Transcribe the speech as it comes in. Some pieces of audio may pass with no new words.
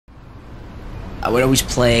I would always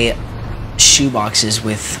play shoeboxes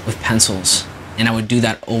with pencils, and I would do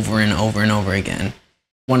that over and over and over again.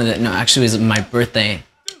 Actually it was my birthday.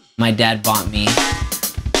 My dad bought me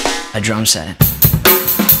a drum set.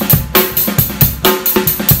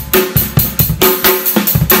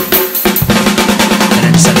 And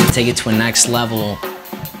I decided to take it to a next level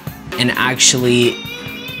and actually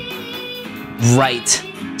write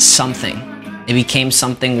something. It became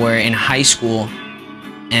something where in high school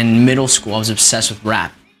and middle school I was obsessed with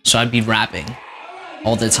rap. So I'd be rapping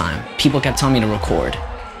all the time. People kept telling me to record.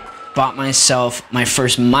 Bought myself my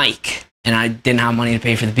first mic, and I didn't have money to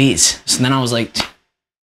pay for the beats. So then I was like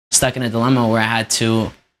stuck in a dilemma where I had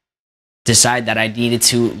to decide that I needed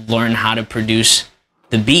to learn how to produce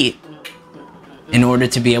the beat in order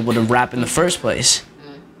to be able to rap in the first place.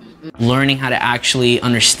 Learning how to actually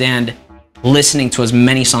understand listening to as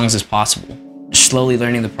many songs as possible. Slowly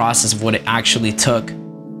learning the process of what it actually took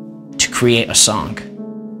to create a song.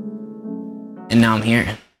 And now I'm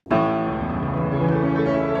here.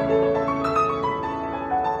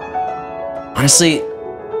 Honestly,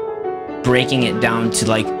 breaking it down to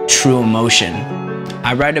like true emotion.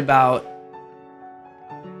 I write about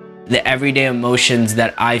the everyday emotions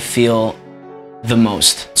that I feel the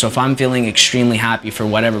most. So if I'm feeling extremely happy for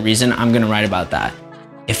whatever reason, I'm gonna write about that.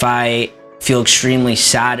 If I feel extremely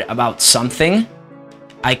sad about something,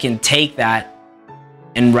 I can take that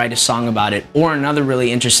and write a song about it. Or another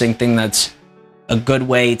really interesting thing that's a good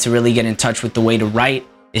way to really get in touch with the way to write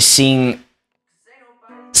is seeing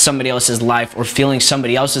somebody else's life or feeling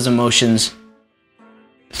somebody else's emotions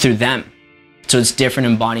through them. So it's different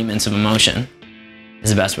embodiments of emotion is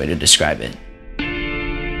the best way to describe it.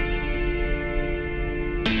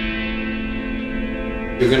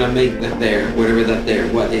 You're gonna make that there, whatever that there,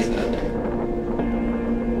 what is that there?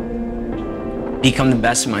 Become the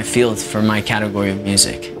best in my field for my category of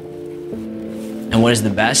music. And what is the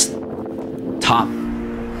best? Top.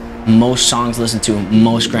 Most songs listened to,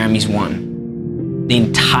 most Grammys won. The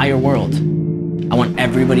entire world. I want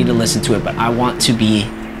everybody to listen to it, but I want to be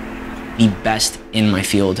the best in my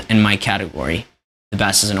field, in my category. The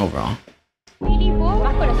best as an overall.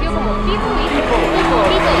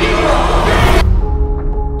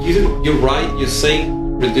 You write, you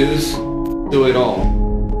sing, produce, do it all.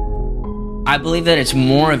 I believe that it's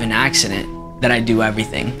more of an accident that I do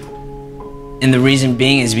everything. And the reason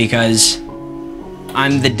being is because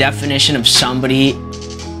I'm the definition of somebody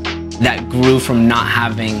that grew from not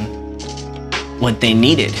having what they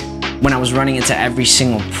needed. When I was running into every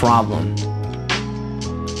single problem,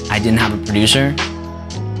 I didn't have a producer.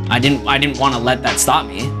 I didn't want to let that stop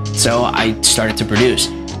me, so I started to produce.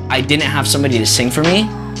 I didn't have somebody to sing for me.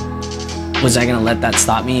 Was I gonna let that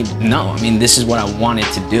stop me? No, I mean, this is what I wanted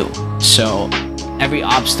to do. So every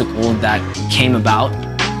obstacle that came about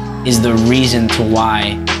is the reason to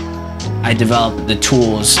why I developed the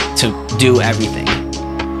tools to do everything.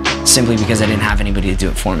 Simply because I didn't have anybody to do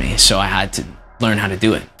it for me, so I had to learn how to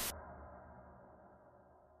do it.